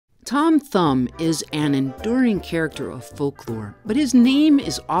Tom Thumb is an enduring character of folklore, but his name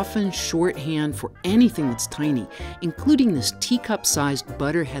is often shorthand for anything that's tiny, including this teacup-sized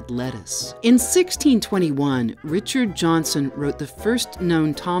butterhead lettuce. In 1621, Richard Johnson wrote the first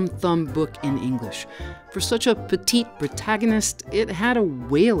known Tom Thumb book in English. For such a petite protagonist, it had a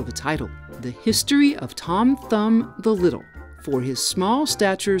whale of a title, The History of Tom Thumb the Little, for his small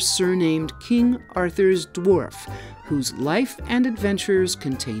stature surnamed King Arthur's dwarf, whose life and adventures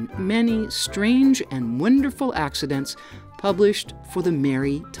contain many strange and wonderful accidents published for the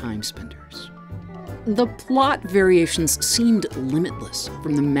merry time-spenders. The plot variations seemed limitless,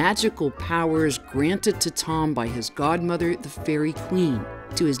 from the magical powers granted to Tom by his godmother, the Fairy Queen,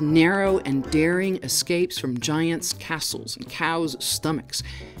 to his narrow and daring escapes from giants' castles and cows' stomachs,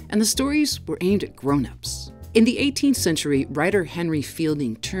 and the stories were aimed at grown-ups. In the 18th century, writer Henry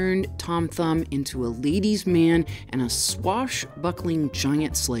Fielding turned Tom Thumb into a ladies' man and a swashbuckling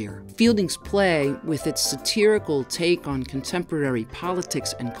giant slayer. Fielding's play, with its satirical take on contemporary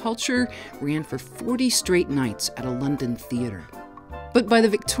politics and culture, ran for 40 straight nights at a London theater. But by the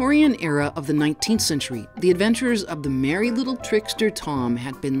Victorian era of the 19th century, the adventures of the merry little trickster Tom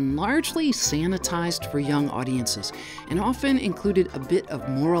had been largely sanitized for young audiences, and often included a bit of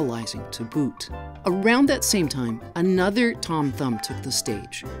moralizing to boot. Around that same time, another Tom Thumb took the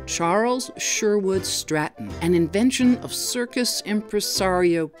stage, Charles Sherwood Stratton, an invention of circus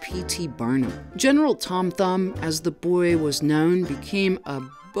impresario P.T. Barnum. General Tom Thumb, as the boy was known, became a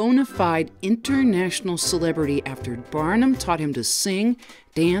bona fide international celebrity after Barnum taught him to sing,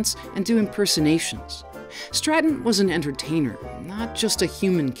 dance, and do impersonations. Stratton was an entertainer, not just a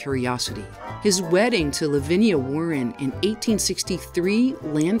human curiosity. His wedding to Lavinia Warren in 1863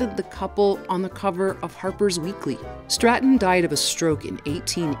 landed the couple on the cover of Harper's Weekly. Stratton died of a stroke in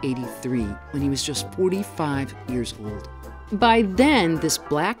 1883 when he was just 45 years old. By then, this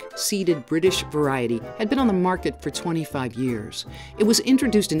black-seeded British variety had been on the market for 25 years. It was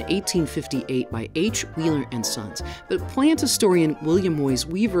introduced in 1858 by H. Wheeler and Sons, but plant historian William Moyes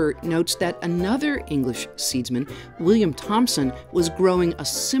Weaver notes that another English seedsman, William Thompson, was growing a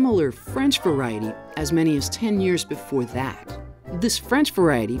similar French variety as many as 10 years before that. This French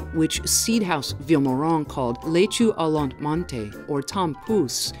variety, which Seed House Vilmorin called Laitue à l'Entmonte, or Tom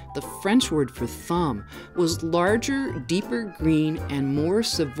Pouce, the French word for thumb, was larger, deeper green, and more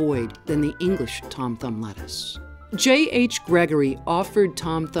savoyed than the English Tom Thumb lettuce. J.H. Gregory offered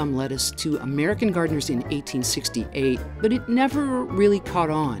Tom Thumb lettuce to American gardeners in 1868, but it never really caught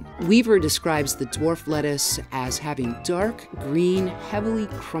on. Weaver describes the dwarf lettuce as having dark, green, heavily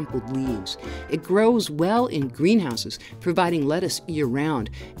crumpled leaves. It grows well in greenhouses, providing lettuce year-round,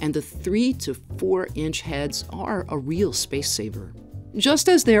 and the 3 to 4 inch heads are a real space saver. Just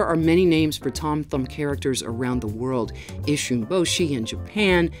as there are many names for Tom Thumb characters around the world, Ishunboshi in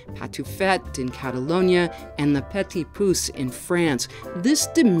Japan, Patoufet in Catalonia, and the Petit Pouce in France, this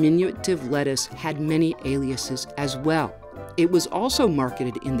diminutive lettuce had many aliases as well. It was also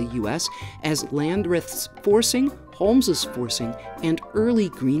marketed in the US as Landreth's Forcing, Holmes's Forcing, and Early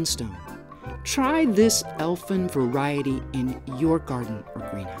Greenstone. Try this elfin variety in your garden or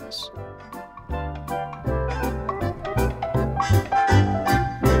greenhouse.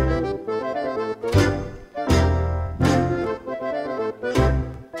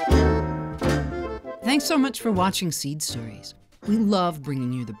 Thanks so much for watching Seed Stories. We love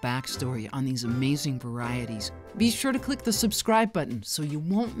bringing you the backstory on these amazing varieties. Be sure to click the subscribe button so you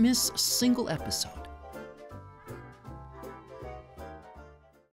won't miss a single episode.